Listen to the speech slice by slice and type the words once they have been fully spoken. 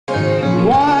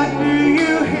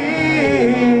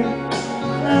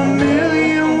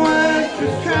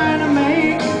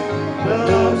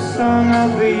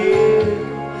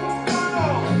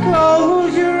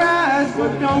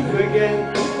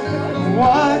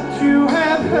that you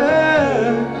have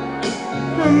heard.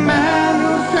 A man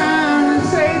who's trying to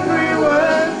say 3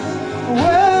 words,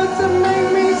 words that make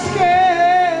me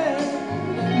scared.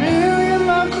 Million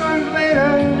lifetimes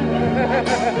later,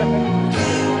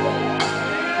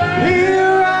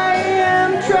 here I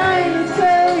am trying to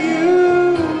tell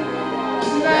you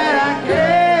that I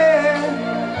care.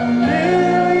 A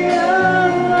million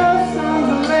love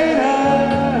songs later,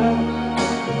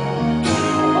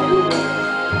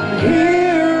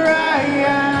 here I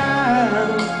am.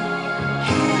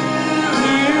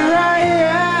 Here I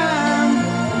am.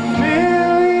 A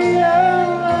million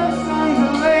love songs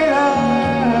later,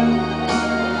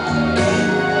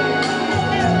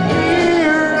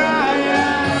 here I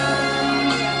am.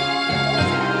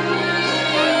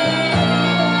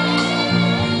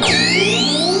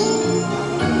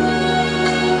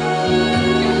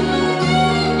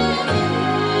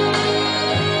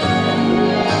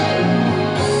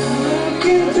 Look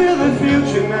into the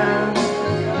future now.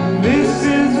 This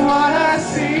is what I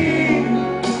see.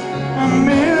 A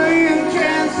million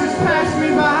chances pass me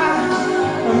by.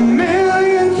 A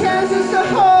million chances to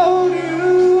hold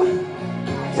you.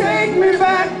 Take me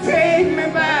back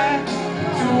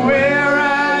to where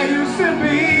I used to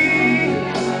be.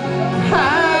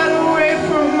 Hide away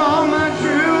from all my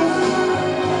truths.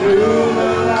 Through the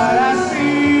light I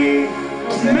see.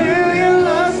 A million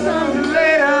love songs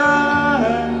later,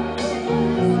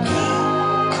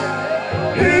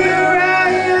 here I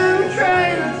am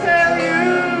trying to tell you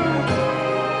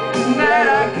that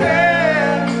I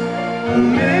care. A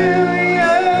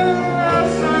million love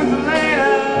songs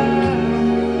later,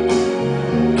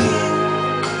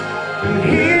 and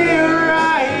here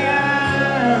I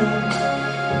am,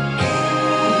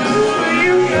 just for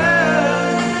you, girl.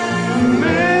 A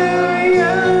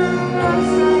million love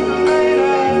songs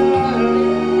later,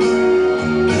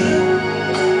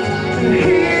 and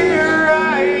here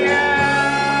I am.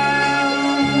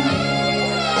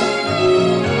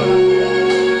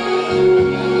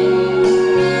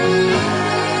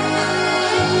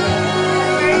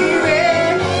 Baby,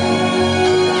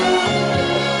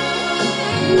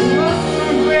 love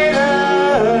songs later,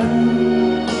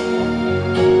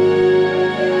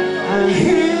 and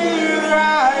here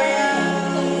I am.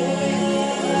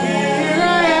 Here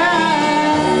I am.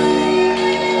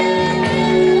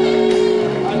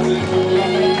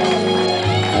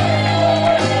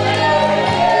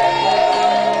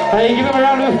 Give him a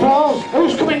round of applause.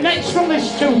 Who's coming next from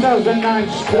this 2009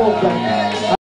 squad then?